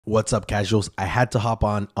What's up, casuals? I had to hop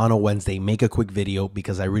on a Wednesday, make a quick video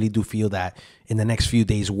because I really do feel that in the next few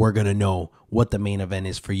days, we're going to know what the main event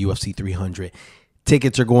is for UFC 300.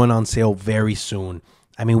 Tickets are going on sale very soon.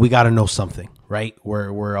 I mean, we got to know something, right?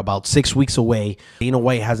 We're about 6 weeks away. Dana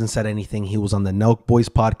White hasn't said anything. He was on the Nelk Boys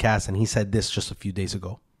podcast, and he said this just a few days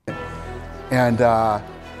ago. And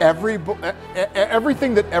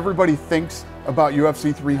everything that everybody thinks about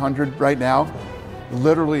UFC 300 right now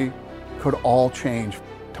literally could all change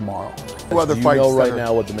tomorrow. Do you know right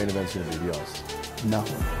now what the main event's going to be? Be honest. No.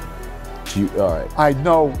 All right. I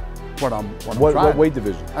know what I'm trying. What weight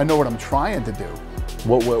division? I know what I'm trying to do.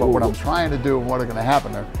 What I'm trying to do and what are going to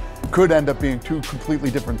happen there could end up being two completely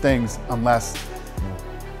different things unless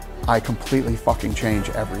I completely fucking change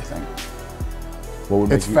everything.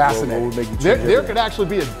 It's fascinating. What would make you change there could actually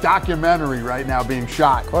be a documentary right now being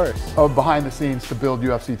shot of behind the scenes to build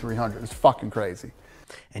UFC 300. It's fucking crazy.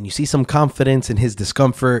 And you see some confidence in his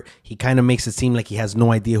discomfort. He kind of makes it seem like he has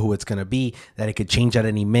no idea who it's going to be, that it could change at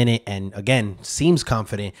any minute. And again, seems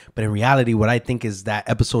confident. But in reality, what I think is that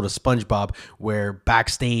episode of SpongeBob where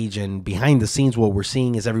backstage and behind the scenes, what we're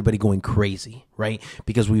seeing is everybody going crazy, right?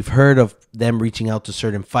 Because we've heard of them reaching out to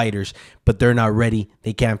certain fighters, but they're not ready.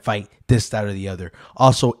 They can't fight this, that, or the other.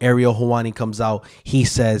 Also, Ariel Helwani comes out. He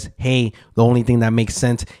says, hey, the only thing that makes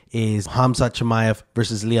sense is Khamzat Chimaev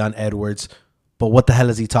versus Leon Edwards. But what the hell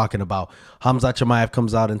is he talking about? Khamzat Chimaev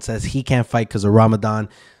comes out and says he can't fight because of Ramadan.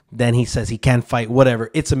 Then he says he can't fight, whatever.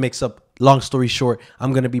 It's a mix-up. Long story short,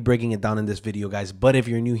 I'm going to be breaking it down in this video, guys. But if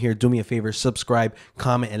you're new here, do me a favor, subscribe,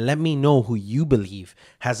 comment, and let me know who you believe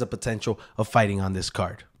has the potential of fighting on this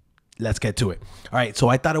card. Let's get to it. All right, so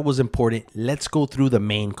I thought it was important. Let's go through the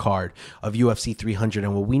main card of UFC 300.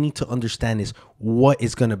 And what we need to understand is what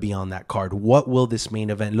is going to be on that card. What will this main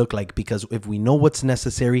event look like? Because if we know what's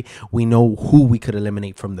necessary, we know who we could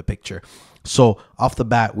eliminate from the picture. So off the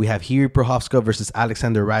bat, we have Jiri Prochazka versus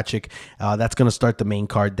Alexander Rakic. That's going to start the main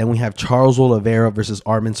card. Then we have Charles Oliveira versus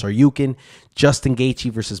Arman Tsarukyan. Justin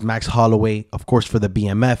Gaethje versus Max Holloway, of course, for the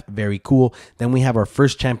BMF. Very cool. Then we have our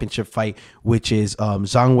first championship fight, which is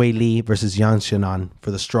Zhang Wei Li versus Yan Xiaonan for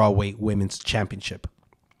the strawweight women's championship.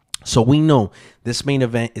 So we know this main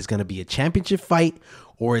event is going to be a championship fight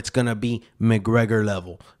or it's going to be McGregor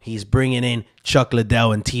level. He's bringing in Chuck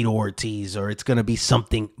Liddell and Tito Ortiz, or it's going to be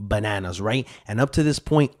something bananas, right? And up to this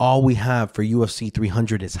point, all we have for UFC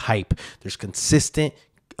 300 is hype. There's consistent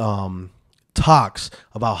talks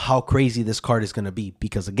about how crazy this card is going to be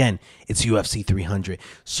because, again, it's UFC 300.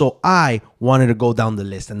 So I wanted to go down the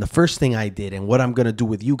list. And the first thing I did, and what I'm going to do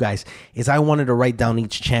with you guys, is I wanted to write down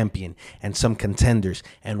each champion and some contenders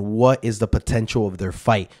and what is the potential of their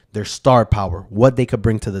fight, their star power, what they could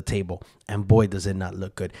bring to the table. And boy, does it not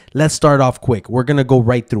look good. Let's start off quick. We're going to go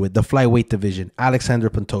right through it. The flyweight division, Alexander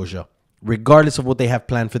Pantoja. Regardless of what they have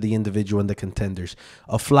planned for the individual and the contenders,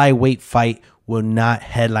 a flyweight fight will not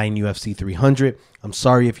headline UFC 300. I'm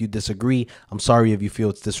sorry if you disagree. I'm sorry if you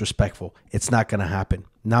feel it's disrespectful. It's not going to happen.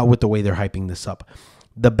 Not with the way they're hyping this up.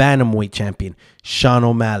 The bantamweight champion, Sean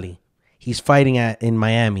O'Malley. He's fighting in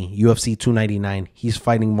Miami, UFC 299. He's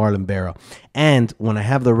fighting Marlon Vera. And when I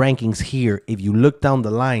have the rankings here, if you look down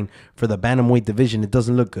the line for the bantamweight division, it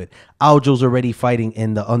doesn't look good. Aljo's already fighting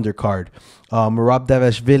in the undercard. Merab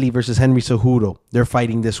Dvalishvili versus Henry Cejudo. They're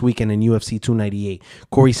fighting this weekend in UFC 298.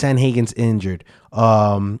 Corey Sandhagen's injured.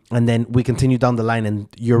 And then we continue down the line and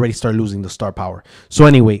you already start losing the star power. So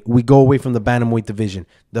anyway, we go away from the bantamweight division.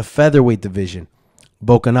 The featherweight division.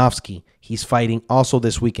 Volkanovski, he's fighting also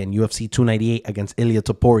this weekend, UFC 298 against Ilia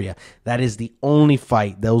Topuria. That is the only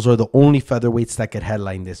fight. Those are the only featherweights that could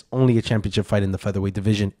headline this. Only a championship fight in the featherweight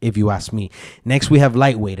division, if you ask me. Next, we have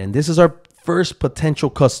lightweight, and this is our first potential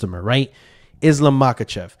customer, right? Islam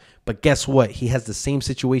Makhachev. But guess what? He has the same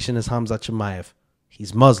situation as Khamzat Chimaev.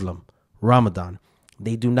 He's Muslim. Ramadan.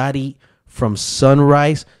 They do not eat from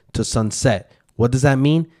sunrise to sunset. What does that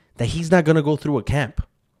mean? That he's not going to go through a camp.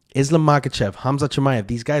 Islam Makhachev, Khamzat Chimaev,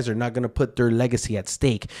 these guys are not going to put their legacy at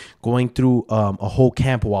stake going through a whole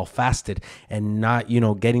camp while fasted and not,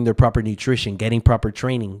 getting their proper nutrition, getting proper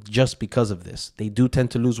training just because of this. They do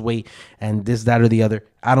tend to lose weight and this, that, or the other.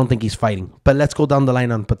 I don't think he's fighting. But let's go down the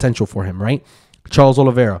line on potential for him, right? Charles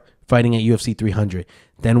Oliveira fighting at UFC 300.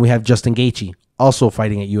 Then we have Justin Gaethje also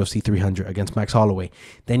fighting at UFC 300 against Max Holloway.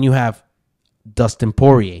 Then you have Dustin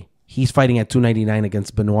Poirier. He's fighting at 299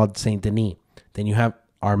 against Benoit Saint Denis. Then you have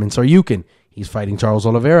Arman Tsarukyan. He's fighting Charles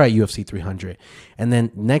Oliveira at UFC 300. And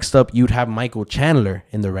then next up, you'd have Michael Chandler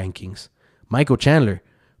in the rankings. Michael Chandler,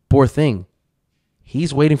 poor thing.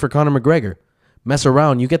 He's waiting for Conor McGregor. Mess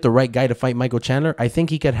around. You get the right guy to fight Michael Chandler. I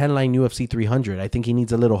think he could headline UFC 300. I think he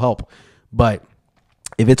needs a little help. But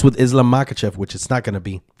if it's with Islam Makhachev, which it's not going to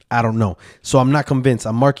be, I don't know. So I'm not convinced.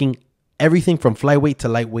 I'm marking everything from flyweight to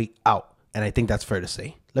lightweight out. And I think that's fair to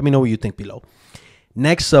say. Let me know what you think below.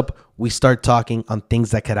 Next up, we start talking on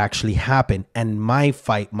things that could actually happen. And my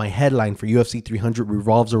fight, my headline for UFC 300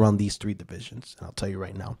 revolves around these three divisions. And I'll tell you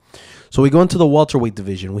right now. So we go into the welterweight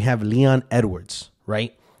division. We have Leon Edwards,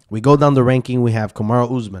 right? We go down the ranking. We have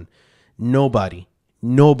Kamaru Usman. Nobody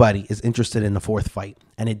is interested in the fourth fight.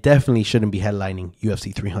 And it definitely shouldn't be headlining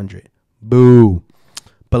UFC 300. Boo.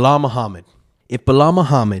 Bilal Muhammad. If Bilal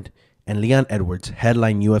Muhammad and Leon Edwards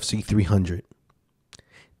headline UFC 300,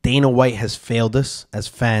 Dana White has failed us as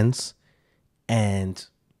fans, and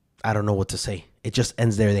I don't know what to say. It just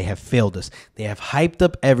ends there. They have failed us. They have hyped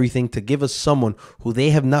up everything to give us someone who they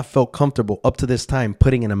have not felt comfortable up to this time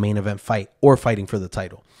putting in a main event fight or fighting for the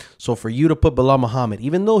title. So for you to put Bilal Muhammad,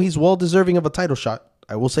 even though he's well deserving of a title shot,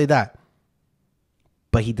 I will say that,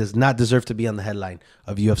 but he does not deserve to be on the headline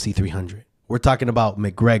of UFC 300. We're talking about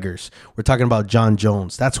McGregor's. We're talking about John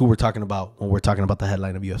Jones. That's who we're talking about when we're talking about the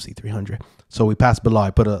headline of UFC 300. So we passed Bilal.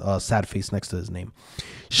 I put a sad face next to his name.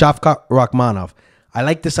 Shavkat Rakhmonov. I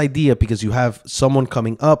like this idea because you have someone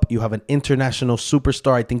coming up. You have an international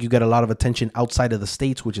superstar. I think you get a lot of attention outside of the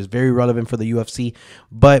States, which is very relevant for the UFC.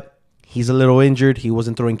 But he's a little injured. He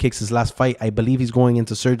wasn't throwing kicks his last fight. I believe he's going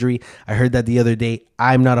into surgery. I heard that the other day.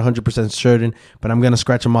 I'm not 100% certain, but I'm going to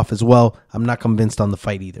scratch him off as well. I'm not convinced on the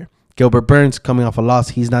fight either. Gilbert Burns coming off a loss.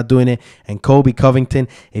 He's not doing it. And Colby Covington,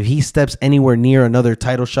 if he steps anywhere near another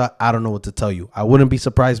title shot, I don't know what to tell you. I wouldn't be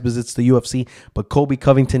surprised because it's the UFC, but Colby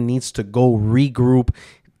Covington needs to go regroup,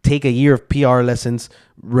 take a year of PR lessons,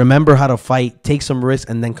 remember how to fight, take some risks,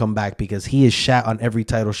 and then come back because he is shat on every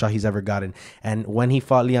title shot he's ever gotten. And when he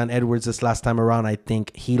fought Leon Edwards this last time around, I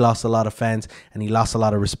think he lost a lot of fans and he lost a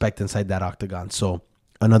lot of respect inside that octagon. So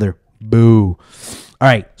another boo. All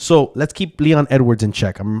right, so let's keep Leon Edwards in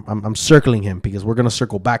check. I'm circling him because we're going to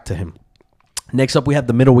circle back to him. Next up, we have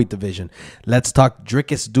the middleweight division. Let's talk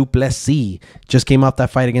Dricus Du Plessis. Just came off that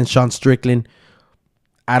fight against Sean Strickland.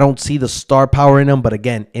 I don't see the star power in him, but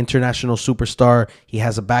again, international superstar. He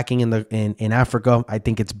has a backing in Africa. I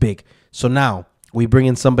think it's big. So now we bring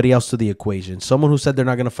in somebody else to the equation. Someone who said they're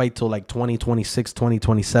not going to fight till like 2026,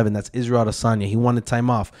 2027. That's Israel Adesanya. He wanted time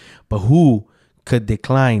off. But who could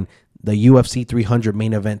decline the UFC 300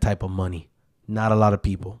 main event type of money? Not a lot of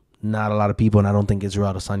people. Not a lot of people, and I don't think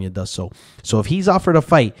Israel Adesanya does so. So if he's offered a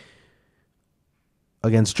fight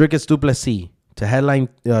against Dricus Du Plessis to headline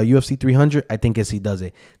UFC 300, I think he does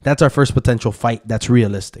it. That's our first potential fight that's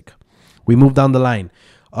realistic. We move down the line.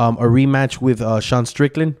 A rematch with Sean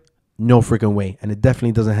Strickland, no freaking way. And it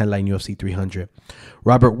definitely doesn't headline UFC 300.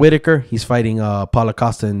 Robert Whittaker, he's fighting Paulo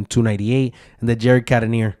Costa in 298. And then Jared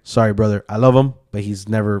Cannonier, sorry, brother. I love him, but he's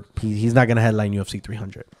not going to headline UFC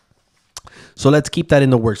 300. So let's keep that in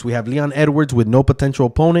the works. We have Leon Edwards with no potential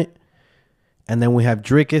opponent. And then we have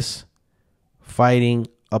Dricus fighting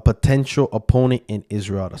a potential opponent in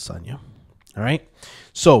Israel Adesanya. All right.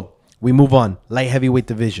 So we move on. Light heavyweight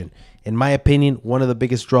division. In my opinion, one of the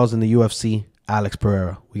biggest draws in the UFC, Alex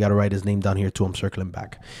Pereira. We got to write his name down here too. I'm circling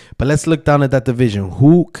back. But let's look down at that division.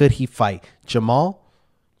 Who could he fight? Jamal?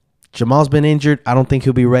 Jamal's been injured. I don't think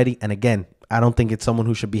he'll be ready. And again, I don't think it's someone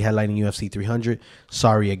who should be headlining UFC 300.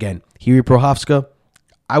 Sorry again. Jiri Prochazka,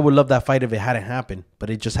 I would love that fight if it hadn't happened. But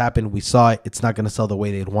it just happened. We saw it. It's not going to sell the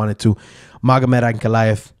way they'd want it to. Magomed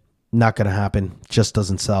Ankalaev, not going to happen. Just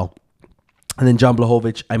doesn't sell. And then John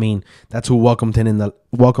Blachowicz, I mean, that's who welcomed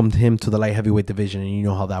him to the light heavyweight division, and you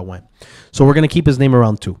know how that went. So we're going to keep his name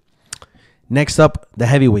around too. Next up, the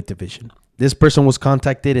heavyweight division. This person was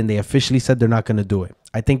contacted, and they officially said they're not going to do it.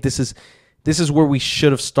 I think this is where we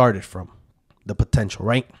should have started from, the potential,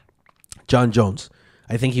 right? John Jones.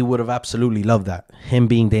 I think he would have absolutely loved that, him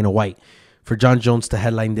being Dana White. For John Jones to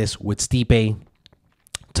headline this with Stipe,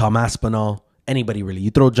 Tom Aspinall, anybody really.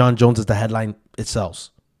 You throw John Jones as the headline, it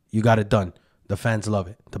sells. You got it done. The fans love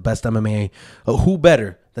it. The best MMA. Who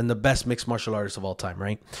better than the best mixed martial artist of all time,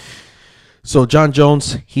 right? So John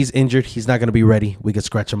Jones, he's injured. He's not going to be ready. We could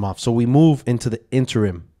scratch him off. So we move into the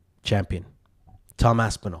interim champion, Tom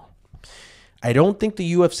Aspinall. I don't think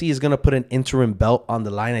the UFC is going to put an interim belt on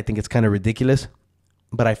the line. I think it's kind of ridiculous.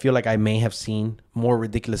 But I feel like I may have seen more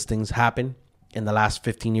ridiculous things happen in the last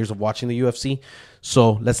 15 years of watching the UFC.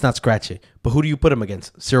 So let's not scratch it. But who do you put him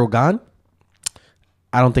against? Cyril Gane?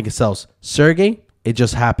 I don't think it sells. Sergey, it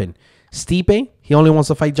just happened. Stipe, he only wants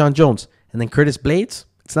to fight John Jones. And then Curtis Blades,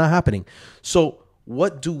 it's not happening. So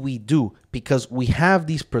what do we do? Because we have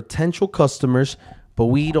these potential customers, but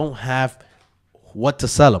we don't have what to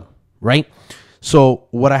sell them, right? So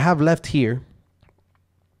what I have left here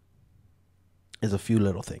is a few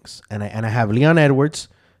little things. And I have Leon Edwards,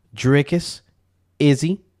 Dricus,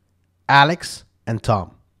 Izzy, Alex, and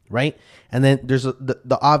Tom, right? And then there's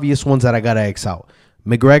the obvious ones that I gotta X out.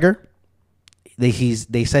 McGregor, they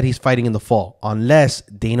said he's fighting in the fall, unless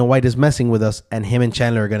Dana White is messing with us and him and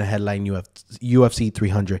Chandler are gonna headline UFC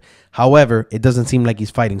 300. However, it doesn't seem like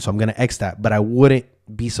he's fighting, so I'm gonna X that. But I wouldn't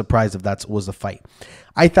be surprised if that was the fight.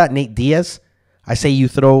 I thought Nate Diaz. I say you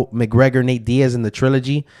throw McGregor, Nate Diaz in the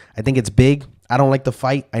trilogy. I think it's big. I don't like the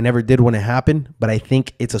fight. I never did when it happened, but I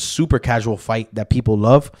think it's a super casual fight that people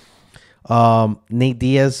love. Nate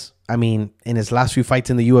Diaz, I mean, in his last few fights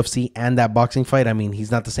in the UFC and that boxing fight, I mean, he's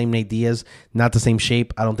not the same Nate Diaz, not the same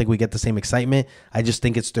shape. I don't think we get the same excitement. I just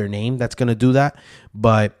think it's their name that's going to do that.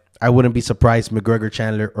 But I wouldn't be surprised McGregor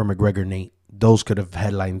Chandler or McGregor Nate. Those could have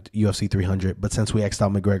headlined UFC 300. But since we X'd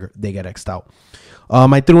out McGregor, they get X'd out.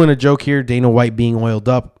 I threw in a joke here, Dana White being oiled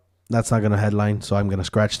up. That's not going to headline, so I'm going to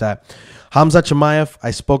scratch that. Hamza Chimaev,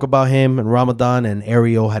 I spoke about him in Ramadan, and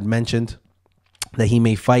Ariel had mentioned that he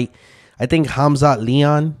may fight. I think Hamza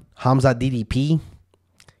DDP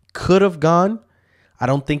could have gone. I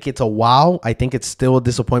don't think it's a wow. I think it's still a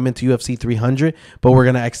disappointment to UFC 300, but we're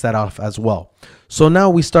going to X that off as well. So now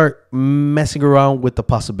we start messing around with the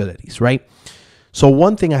possibilities, right? So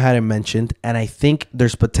one thing I hadn't mentioned, and I think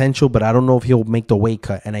there's potential, but I don't know if he'll make the weight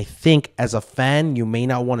cut. And I think as a fan, you may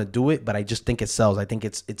not want to do it, but I just think it sells. I think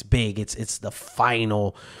it's big. It's the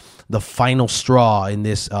final straw in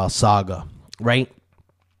this saga, right?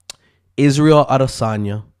 Israel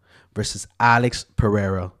Adesanya versus Alex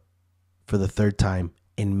Pereira for the third time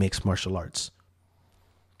in mixed martial arts.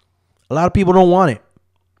 A lot of people don't want it,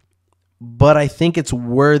 but I think it's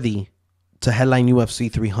worthy to headline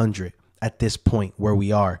UFC 300 at this point where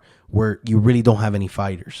we are, where you really don't have any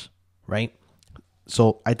fighters, right?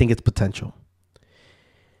 So I think it's potential.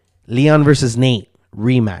 Leon versus Nate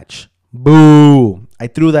rematch. Boo! I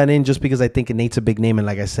threw that in just because I think Nate's a big name, and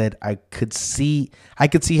like I said, I could see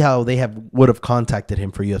how they would have contacted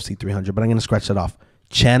him for UFC 300, but I'm gonna scratch that off.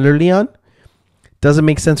 Chandler Leon doesn't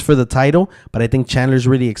make sense for the title, but I think Chandler's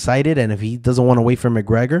really excited, and if he doesn't want to wait for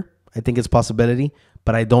McGregor, I think it's a possibility,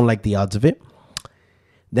 but I don't like the odds of it.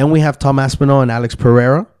 Then we have Tom Aspinall and Alex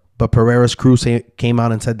Pereira, but Pereira's crew came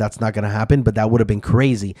out and said that's not going to happen, but that would have been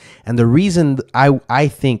crazy. And the reason I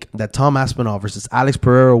think that Tom Aspinall versus Alex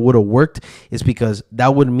Pereira would have worked is because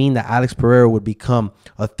that would mean that Alex Pereira would become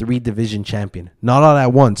a 3-division champion. Not all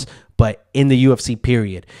at once, but in the UFC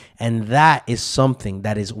period. And that is something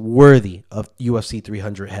that is worthy of UFC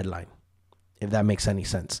 300 headline, if that makes any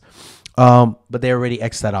sense. But they already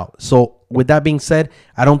X'd that out. So with that being said,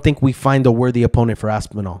 I don't think we find a worthy opponent for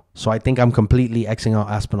Aspinall. So I think I'm completely Xing out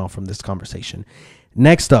Aspinall from this conversation.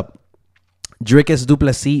 Next up, Dricus du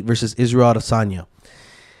Plessis versus Israel Adesanya.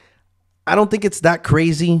 I don't think it's that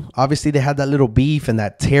crazy. Obviously, they had that little beef and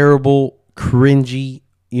that terrible, cringy,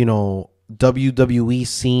 WWE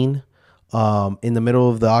scene in the middle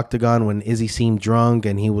of the octagon when Izzy seemed drunk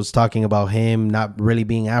and he was talking about him not really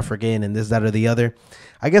being African and this, that, or the other.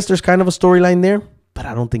 I guess there's kind of a storyline there, but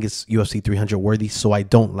I don't think it's UFC 300 worthy, so I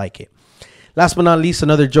don't like it. Last but not least,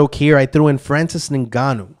 another joke here. I threw in Francis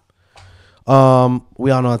Ngannou.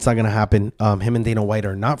 We all know it's not going to happen. Him and Dana White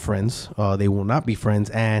are not friends. They will not be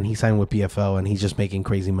friends, and he signed with PFL, and he's just making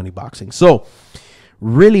crazy money boxing. So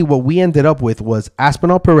really what we ended up with was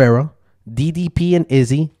Aspinall Pereira, DDP and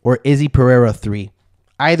Izzy, or Izzy Pereira 3.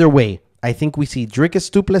 Either way, I think we see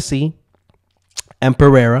Dricus du Plessis and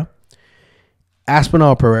Pereira,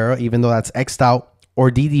 Aspinall Pereira, even though that's X'd out, or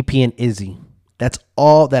DDP and Izzy. That's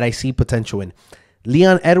all that I see potential in.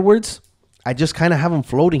 Leon Edwards, I just kind of have him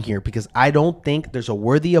floating here because I don't think there's a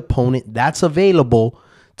worthy opponent that's available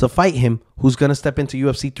to fight him who's going to step into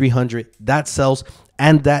UFC 300 that sells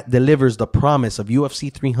and that delivers the promise of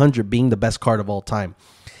UFC 300 being the best card of all time.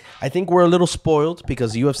 I think we're a little spoiled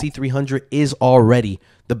because UFC 300 is already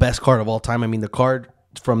the best card of all time. I mean, the card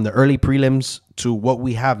from the early prelims to what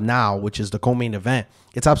we have now, which is the co-main event,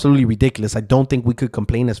 it's absolutely ridiculous. I don't think we could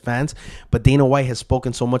complain as fans, but Dana White has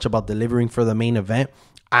spoken so much about delivering for the main event.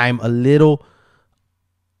 I'm a little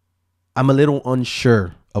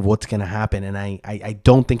unsure of what's going to happen, and I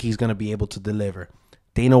don't think he's going to be able to deliver.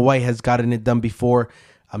 Dana White has gotten it done before.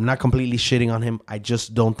 I'm not completely shitting on him. I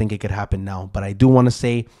just don't think it could happen now, but I do want to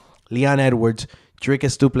say Leon Edwards,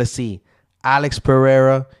 Dricus du Plessis, Alex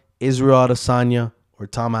Pereira, Israel Adesanya, or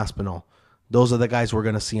Tom Aspinall. Those are the guys we're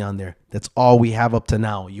going to see on there. That's all we have up to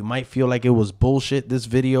now. You might feel like it was bullshit, this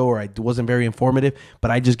video, or it wasn't very informative,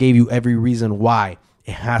 but I just gave you every reason why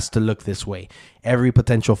it has to look this way. Every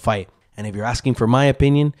potential fight. And if you're asking for my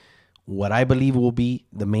opinion, what I believe will be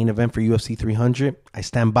the main event for UFC 300, I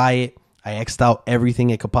stand by it. I X'd out everything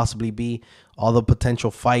it could possibly be. All the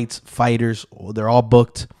potential fights, fighters, they're all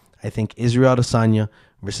booked. I think Israel Adesanya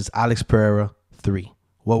versus Alex Pereira 3.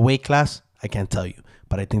 What weight class? I can't tell you,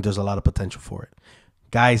 but I think there's a lot of potential for it.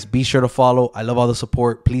 Guys, be sure to follow. I love all the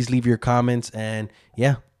support. Please leave your comments. And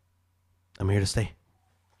yeah, I'm here to stay.